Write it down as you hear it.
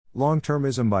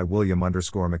Longtermism by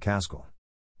William_MacAskill.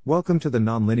 Welcome to the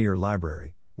Nonlinear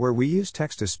Library, where we use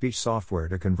text-to-speech software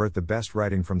to convert the best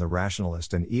writing from the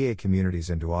rationalist and EA communities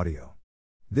into audio.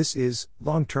 This is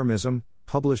Longtermism,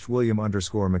 published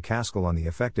William_MacAskill on the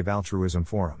Effective Altruism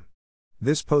Forum.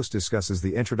 This post discusses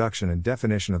the introduction and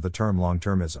definition of the term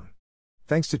longtermism.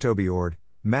 Thanks to Toby Ord,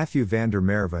 Matthew van der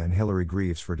Merwe and Hilary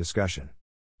Greaves for discussion.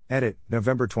 Edit,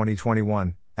 November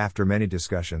 2021. After many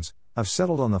discussions, I've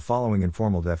settled on the following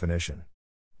informal definition.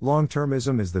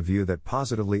 Longtermism is the view that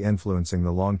positively influencing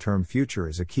the long-term future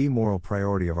is a key moral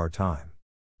priority of our time.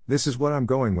 This is what I'm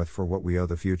going with for what we owe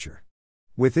the future.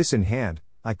 With this in hand,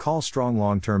 I call strong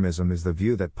longtermism is the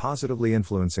view that positively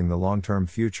influencing the long-term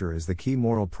future is the key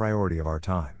moral priority of our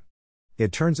time.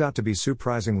 It turns out to be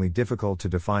surprisingly difficult to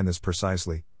define this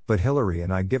precisely, but Hilary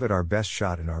and I give it our best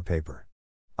shot in our paper.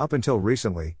 Up until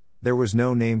recently, there was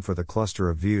no name for the cluster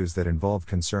of views that involved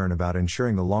concern about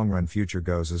ensuring the long-run future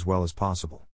goes as well as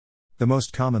possible. The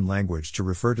most common language to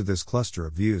refer to this cluster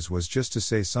of views was just to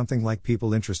say something like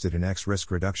people interested in X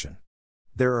risk reduction.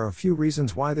 There are a few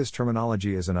reasons why this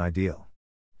terminology isn't ideal.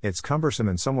 It's cumbersome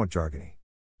and somewhat jargony.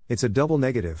 It's a double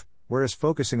negative, whereas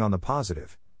focusing on the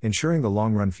positive, ensuring the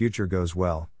long-run future goes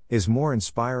well, is more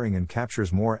inspiring and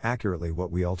captures more accurately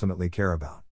what we ultimately care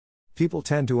about. People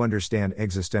tend to understand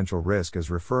existential risk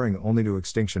as referring only to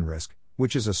extinction risk,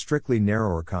 which is a strictly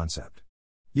narrower concept.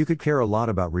 You could care a lot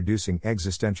about reducing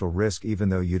existential risk even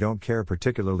though you don't care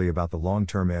particularly about the long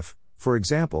term if, for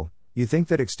example, you think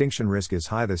that extinction risk is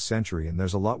high this century and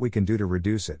there's a lot we can do to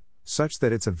reduce it, such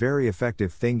that it's a very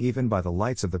effective thing even by the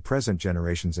lights of the present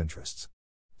generation's interests.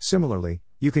 Similarly,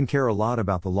 you can care a lot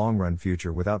about the long-run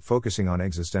future without focusing on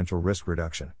existential risk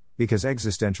reduction, because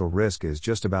existential risk is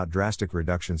just about drastic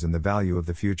reductions in the value of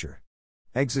the future.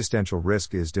 Existential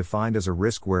risk is defined as a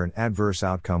risk where an adverse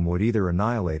outcome would either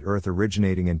annihilate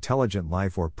Earth-originating intelligent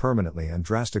life or permanently and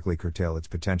drastically curtail its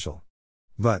potential.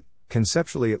 But,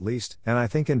 conceptually at least, and I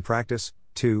think in practice,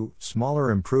 too,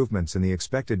 smaller improvements in the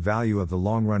expected value of the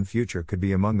long-run future could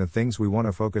be among the things we want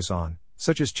to focus on,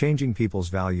 such as changing people's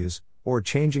values, or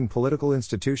changing political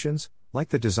institutions, like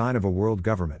the design of a world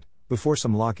government, before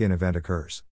some lock-in event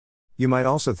occurs. You might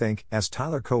also think, as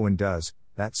Tyler Cowen does,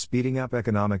 that speeding up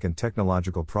economic and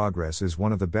technological progress is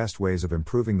one of the best ways of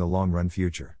improving the long-run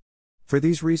future. For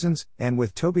these reasons, and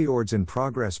with Toby Ord's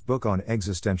in-progress book on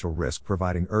existential risk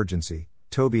providing urgency,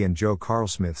 Toby and Joe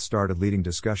Carlsmith started leading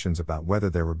discussions about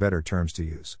whether there were better terms to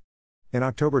use. In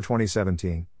October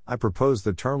 2017, I proposed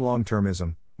the term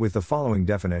longtermism, with the following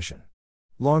definition.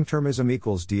 Longtermism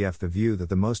equals DF the view that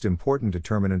the most important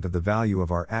determinant of the value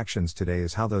of our actions today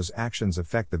is how those actions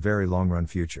affect the very long-run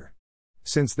future.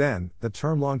 Since then, the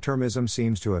term longtermism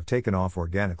seems to have taken off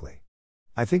organically.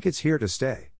 I think it's here to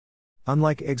stay.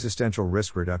 Unlike existential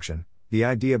risk reduction, the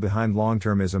idea behind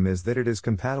longtermism is that it is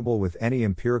compatible with any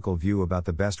empirical view about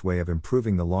the best way of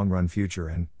improving the long-run future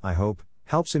and, I hope,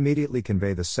 helps immediately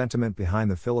convey the sentiment behind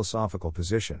the philosophical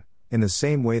position, in the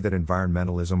same way that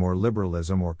environmentalism or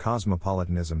liberalism or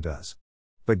cosmopolitanism does.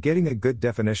 But getting a good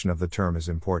definition of the term is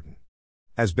important.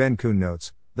 As Ben Kuhn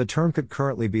notes, the term could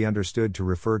currently be understood to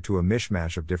refer to a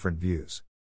mishmash of different views.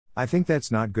 I think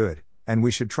that's not good, and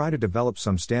we should try to develop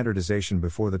some standardization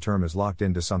before the term is locked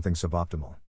into something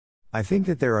suboptimal. I think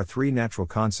that there are three natural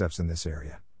concepts in this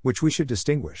area, which we should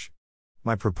distinguish.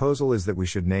 My proposal is that we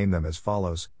should name them as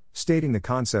follows, stating the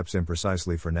concepts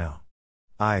imprecisely for now.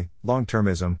 I.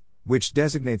 Longtermism, which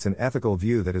designates an ethical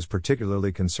view that is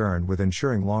particularly concerned with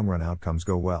ensuring long-run outcomes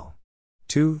go well.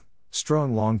 2.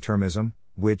 Strong longtermism,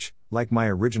 which, like my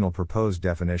original proposed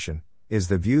definition, is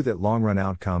the view that long-run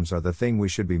outcomes are the thing we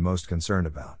should be most concerned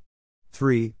about.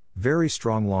 3. Very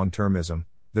strong longtermism,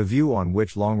 the view on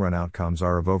which long-run outcomes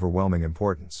are of overwhelming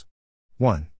importance.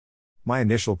 1. My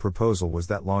initial proposal was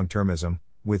that longtermism,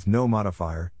 with no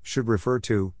modifier, should refer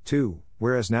to 2,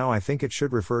 whereas now I think it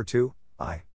should refer to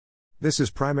I. This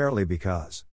is primarily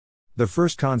because the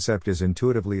first concept is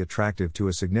intuitively attractive to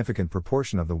a significant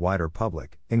proportion of the wider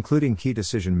public, including key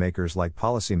decision makers like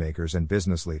policymakers and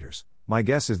business leaders. My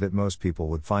guess is that most people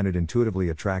would find it intuitively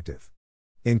attractive.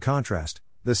 In contrast,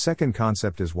 the second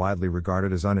concept is widely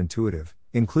regarded as unintuitive,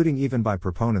 including even by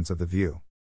proponents of the view.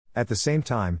 At the same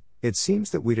time, it seems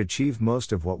that we'd achieve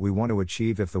most of what we want to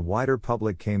achieve if the wider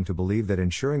public came to believe that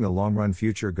ensuring the long-run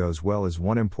future goes well is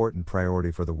one important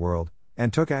priority for the world,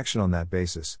 and took action on that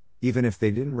basis, even if they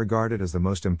didn't regard it as the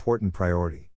most important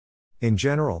priority. In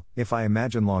general, if I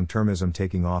imagine longtermism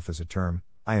taking off as a term,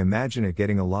 I imagine it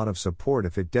getting a lot of support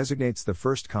if it designates the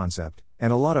first concept,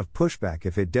 and a lot of pushback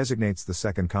if it designates the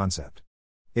second concept.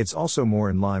 It's also more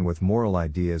in line with moral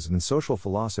ideas and social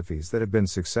philosophies that have been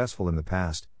successful in the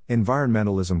past,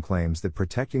 Environmentalism claims that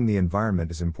protecting the environment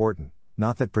is important,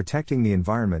 not that protecting the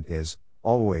environment is,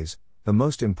 always, the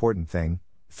most important thing.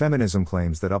 Feminism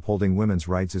claims that upholding women's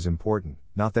rights is important,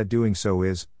 not that doing so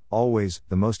is, always,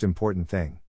 the most important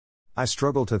thing. I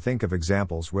struggle to think of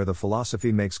examples where the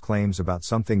philosophy makes claims about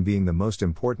something being the most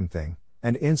important thing,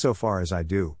 and insofar as I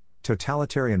do,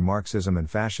 totalitarian Marxism and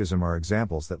fascism are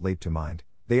examples that leap to mind.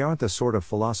 They aren't the sort of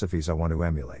philosophies I want to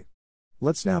emulate.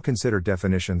 Let's now consider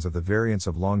definitions of the variants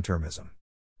of longtermism.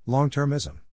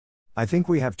 Longtermism. I think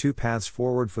we have two paths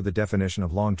forward for the definition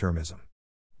of longtermism.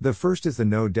 The first is the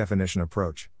no definition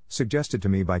approach, suggested to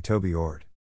me by Toby Ord.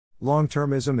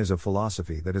 Longtermism is a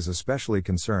philosophy that is especially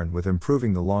concerned with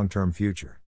improving the long-term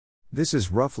future. This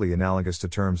is roughly analogous to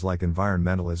terms like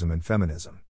environmentalism and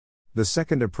feminism. The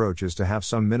second approach is to have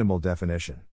some minimal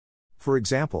definition. For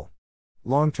example,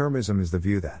 longtermism is the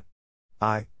view that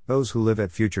those who live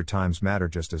at future times matter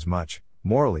just as much,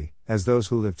 morally, as those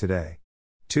who live today.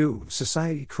 2.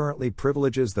 Society currently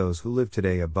privileges those who live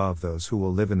today above those who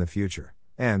will live in the future.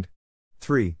 And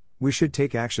 3. We should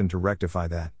take action to rectify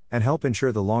that, and help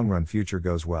ensure the long-run future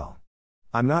goes well.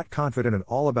 I'm not confident at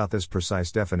all about this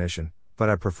precise definition, but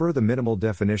I prefer the minimal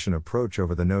definition approach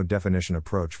over the no definition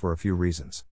approach for a few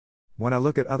reasons. When I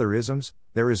look at other isms,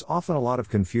 there is often a lot of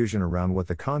confusion around what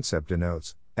the concept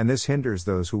denotes, and this hinders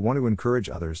those who want to encourage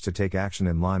others to take action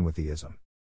in line with the ism.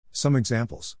 Some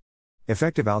examples.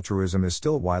 Effective altruism is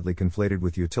still widely conflated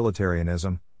with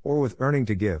utilitarianism, or with earning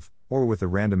to give, or with the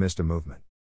randomista movement.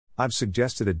 I've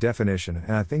suggested a definition,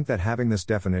 and I think that having this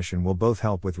definition will both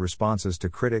help with responses to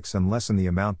critics and lessen the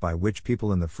amount by which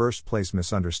people in the first place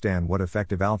misunderstand what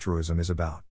effective altruism is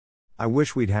about. I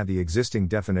wish we'd had the existing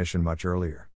definition much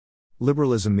earlier.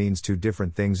 Liberalism means two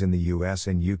different things in the US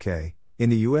and UK. In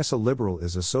the US, a liberal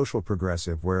is a social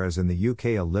progressive, whereas in the UK,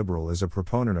 a liberal is a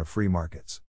proponent of free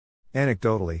markets.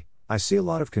 Anecdotally, I see a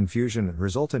lot of confusion and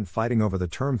resultant fighting over the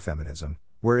term feminism,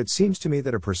 where it seems to me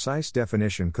that a precise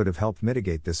definition could have helped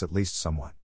mitigate this at least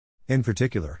somewhat. In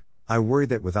particular, I worry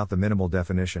that without the minimal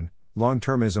definition,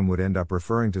 longtermism would end up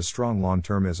referring to strong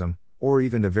longtermism, or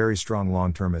even to very strong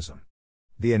longtermism.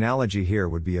 The analogy here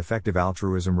would be effective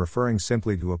altruism referring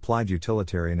simply to applied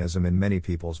utilitarianism in many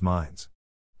people's minds.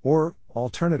 Or,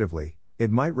 alternatively,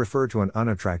 it might refer to an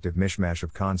unattractive mishmash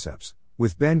of concepts,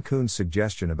 with Ben Kuhn's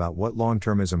suggestion about what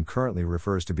longtermism currently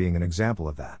refers to being an example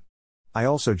of that. I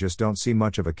also just don't see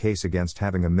much of a case against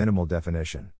having a minimal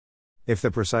definition. If the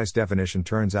precise definition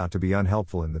turns out to be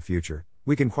unhelpful in the future,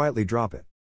 we can quietly drop it.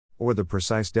 Or the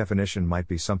precise definition might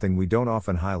be something we don't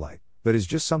often highlight, but is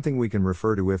just something we can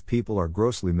refer to if people are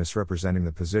grossly misrepresenting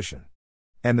the position.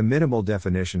 And the minimal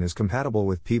definition is compatible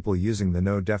with people using the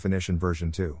no definition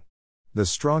version too. The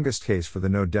strongest case for the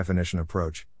no definition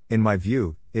approach, in my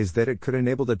view, is that it could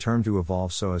enable the term to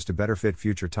evolve so as to better fit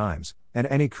future times, and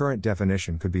any current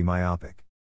definition could be myopic.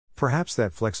 Perhaps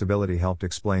that flexibility helped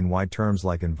explain why terms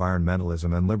like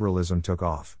environmentalism and liberalism took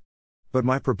off. But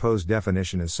my proposed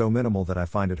definition is so minimal that I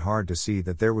find it hard to see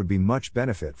that there would be much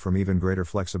benefit from even greater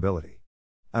flexibility.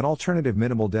 An alternative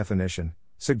minimal definition,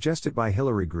 suggested by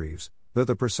Hilary Greaves, though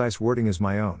the precise wording is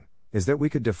my own, is that we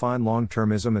could define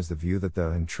long-termism as the view that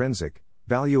the intrinsic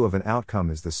value of an outcome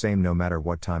is the same no matter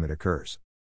what time it occurs.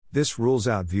 This rules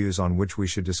out views on which we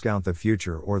should discount the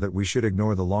future or that we should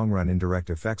ignore the long-run indirect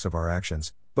effects of our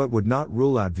actions, but would not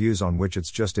rule out views on which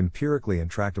it's just empirically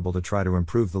intractable to try to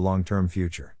improve the long-term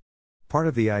future. Part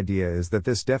of the idea is that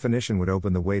this definition would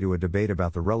open the way to a debate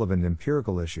about the relevant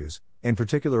empirical issues, in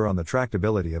particular on the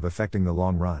tractability of affecting the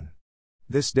long run.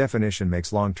 This definition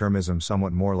makes long-termism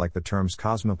somewhat more like the terms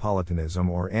cosmopolitanism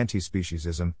or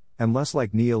anti-speciesism, and less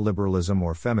like neoliberalism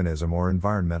or feminism or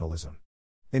environmentalism.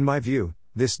 In my view,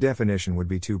 this definition would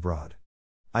be too broad.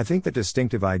 I think the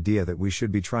distinctive idea that we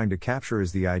should be trying to capture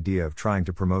is the idea of trying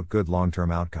to promote good long-term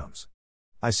outcomes.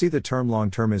 I see the term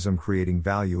long-termism creating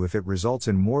value if it results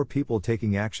in more people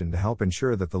taking action to help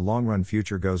ensure that the long-run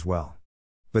future goes well.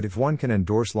 But if one can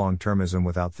endorse long-termism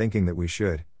without thinking that we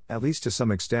should, at least to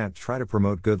some extent, try to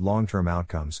promote good long-term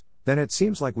outcomes, then it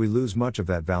seems like we lose much of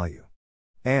that value.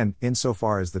 And,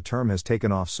 insofar as the term has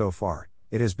taken off so far,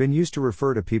 it has been used to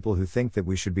refer to people who think that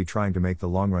we should be trying to make the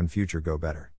long-run future go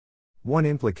better. One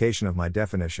implication of my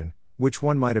definition, which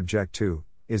one might object to,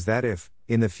 is that if,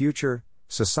 in the future,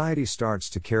 society starts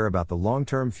to care about the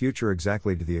long-term future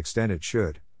exactly to the extent it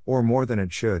should, or more than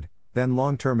it should, then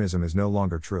long-termism is no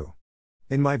longer true.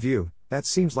 In my view, that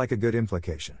seems like a good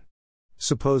implication.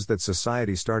 Suppose that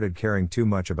society started caring too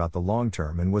much about the long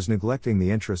term and was neglecting the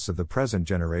interests of the present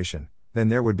generation, then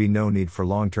there would be no need for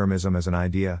long-termism as an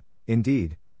idea.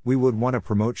 Indeed, we would want to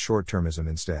promote short-termism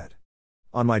instead.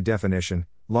 On my definition,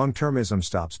 Longtermism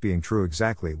stops being true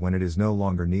exactly when it is no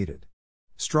longer needed.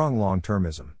 Strong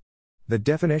longtermism. The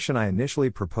definition I initially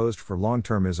proposed for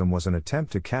longtermism was an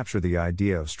attempt to capture the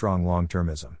idea of strong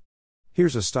longtermism.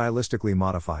 Here's a stylistically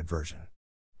modified version.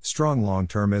 Strong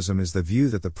longtermism is the view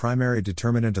that the primary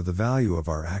determinant of the value of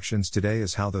our actions today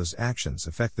is how those actions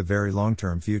affect the very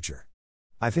long-term future.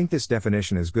 I think this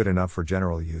definition is good enough for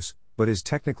general use, but is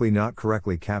technically not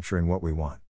correctly capturing what we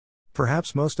want.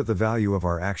 Perhaps most of the value of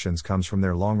our actions comes from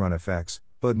their long-run effects,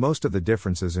 but most of the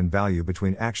differences in value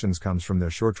between actions comes from their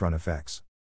short-run effects.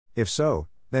 If so,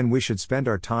 then we should spend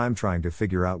our time trying to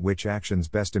figure out which actions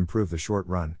best improve the short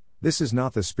run. This is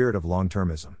not the spirit of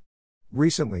longtermism.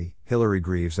 Recently, Hilary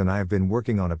Greaves and I have been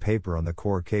working on a paper on the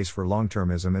core case for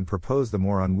longtermism and propose the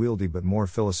more unwieldy but more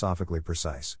philosophically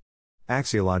precise.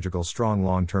 Axiological strong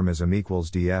longtermism equals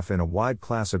DF in a wide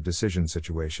class of decision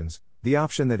situations. The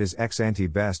option that is ex-ante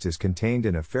best is contained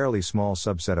in a fairly small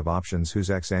subset of options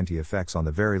whose ex-ante effects on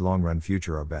the very long-run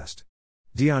future are best.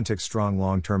 Deontic strong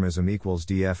long-termism equals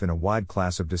DF in a wide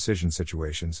class of decision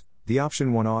situations. The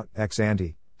option 1 ought,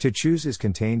 ex-ante, to choose is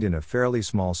contained in a fairly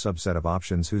small subset of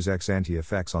options whose ex-ante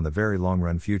effects on the very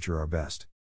long-run future are best.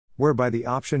 Whereby the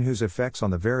option whose effects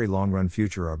on the very long-run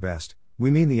future are best, we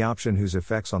mean the option whose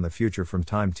effects on the future from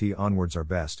time t onwards are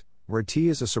best, where t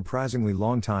is a surprisingly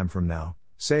long time from now,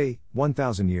 say,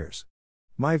 1,000 years.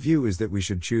 My view is that we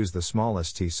should choose the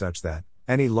smallest t such that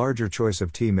any larger choice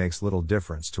of t makes little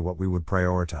difference to what we would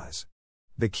prioritize.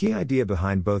 The key idea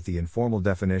behind both the informal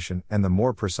definition and the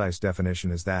more precise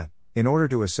definition is that, in order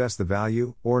to assess the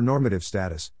value, or normative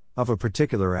status, of a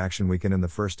particular action, we can in the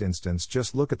first instance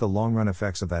just look at the long-run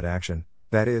effects of that action,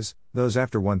 that is, those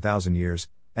after 1,000 years,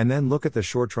 and then look at the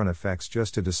short-run effects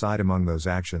just to decide among those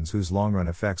actions whose long-run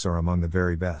effects are among the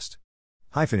very best.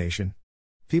 Hyphenation.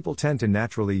 People tend to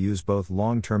naturally use both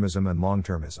long-termism and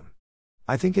long-termism.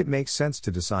 I think it makes sense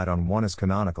to decide on one as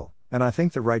canonical, and I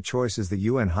think the right choice is the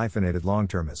UN-hyphenated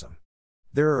long-termism.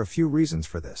 There are a few reasons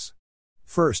for this.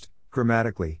 First,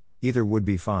 grammatically, either would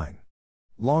be fine.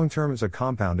 Long-term is a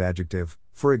compound adjective,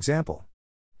 for example.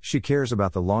 She cares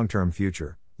about the long-term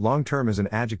future. Long-term is an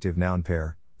adjective noun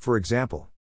pair, for example.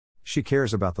 She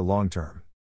cares about the long-term.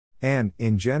 And,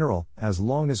 in general, as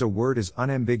long as a word is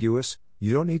unambiguous,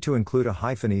 you don't need to include a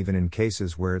hyphen even in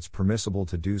cases where it's permissible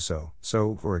to do so.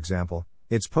 So, for example,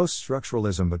 it's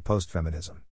post-structuralism but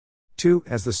post-feminism. 2.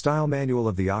 As the style manual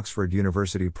of the Oxford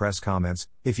University Press comments,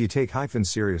 if you take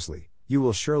hyphens seriously, you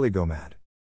will surely go mad.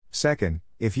 Second,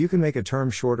 if you can make a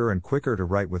term shorter and quicker to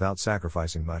write without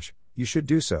sacrificing much, you should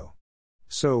do so.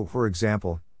 So, for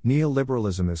example,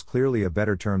 neoliberalism is clearly a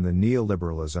better term than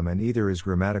neoliberalism, and either is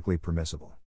grammatically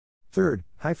permissible. Third,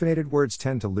 hyphenated words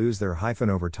tend to lose their hyphen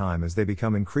over time as they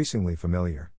become increasingly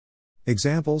familiar.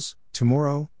 Examples: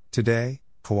 tomorrow, today,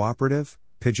 cooperative,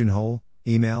 pigeonhole,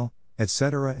 email,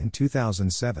 etc. In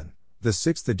 2007, the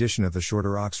 6th edition of the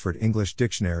Shorter Oxford English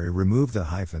Dictionary removed the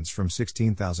hyphens from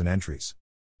 16,000 entries.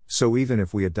 So even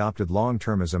if we adopted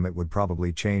long-termism, it would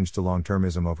probably change to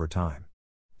long-termism over time.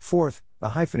 Fourth, the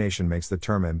hyphenation makes the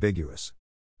term ambiguous.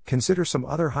 Consider some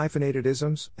other hyphenated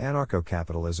isms: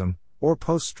 anarcho-capitalism, or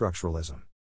post-structuralism.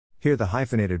 Here the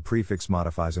hyphenated prefix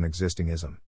modifies an existing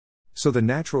ism. So the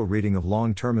natural reading of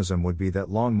long-termism would be that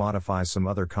long modifies some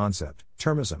other concept,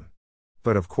 termism.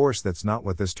 But of course that's not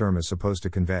what this term is supposed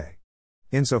to convey.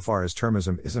 Insofar as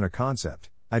termism isn't a concept,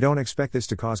 I don't expect this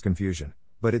to cause confusion,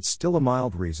 but it's still a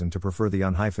mild reason to prefer the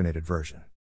unhyphenated version.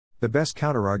 The best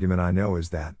counter-argument I know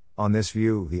is that, on this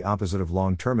view, the opposite of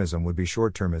long-termism would be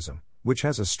short-termism, which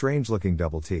has a strange-looking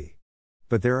double T.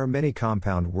 But there are many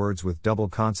compound words with double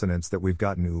consonants that we've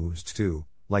gotten used to,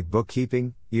 like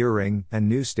bookkeeping, earring, and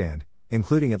newsstand,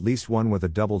 including at least one with a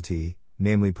double T,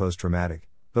 namely post-traumatic,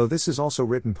 though this is also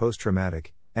written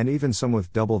post-traumatic, and even some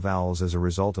with double vowels as a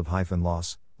result of hyphen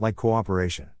loss, like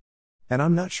cooperation. And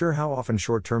I'm not sure how often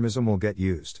short-termism will get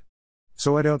used.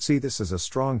 So I don't see this as a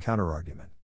strong counterargument.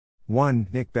 1.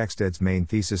 Nick Beckstead's main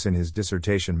thesis in his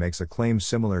dissertation makes a claim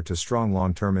similar to strong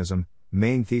long-termism.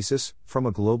 Main thesis: from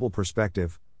a global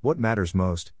perspective, what matters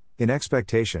most, in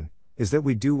expectation, is that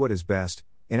we do what is best,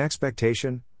 in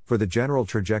expectation, for the general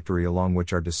trajectory along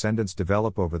which our descendants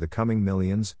develop over the coming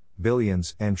millions,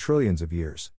 billions, and trillions of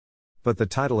years. But the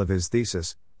title of his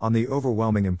thesis, On the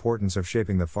Overwhelming Importance of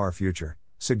Shaping the Far Future,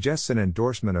 suggests an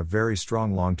endorsement of very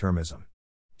strong long-termism.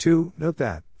 2. Note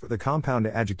that, for the compound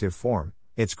adjective form,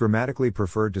 it's grammatically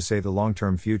preferred to say the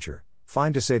long-term future,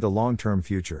 fine to say the long-term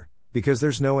future, because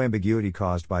there's no ambiguity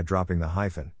caused by dropping the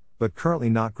hyphen, but currently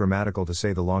not grammatical to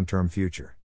say the long-term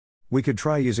future. We could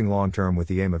try using long-term with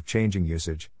the aim of changing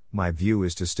usage. My view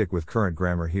is to stick with current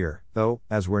grammar here, though,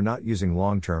 as we're not using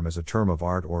long-term as a term of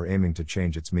art or aiming to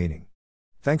change its meaning.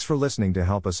 Thanks for listening. To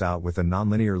help us out with the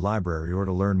Nonlinear Library or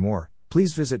to learn more,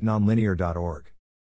 please visit nonlinear.org.